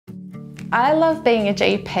I love being a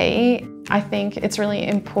GP. I think it's really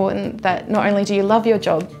important that not only do you love your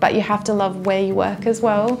job, but you have to love where you work as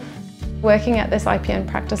well. Working at this IPN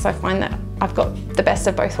practice, I find that I've got the best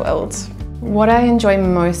of both worlds. What I enjoy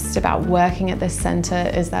most about working at this centre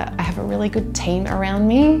is that I have a really good team around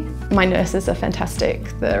me. My nurses are fantastic,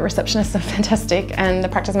 the receptionists are fantastic, and the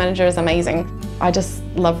practice manager is amazing. I just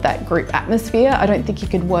love that group atmosphere. I don't think you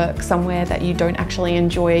could work somewhere that you don't actually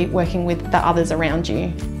enjoy working with the others around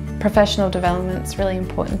you. Professional development is really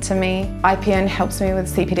important to me. IPN helps me with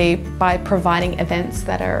CPD by providing events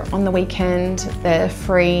that are on the weekend, they're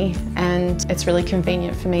free, and it's really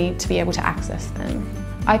convenient for me to be able to access them.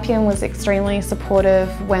 IPN was extremely supportive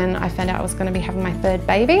when I found out I was going to be having my third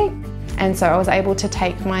baby, and so I was able to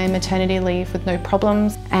take my maternity leave with no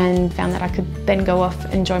problems and found that I could then go off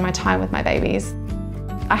and enjoy my time with my babies.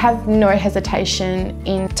 I have no hesitation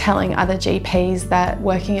in telling other GPs that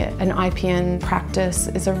working at an IPN practice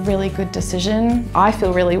is a really good decision. I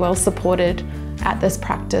feel really well supported at this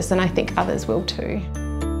practice, and I think others will too.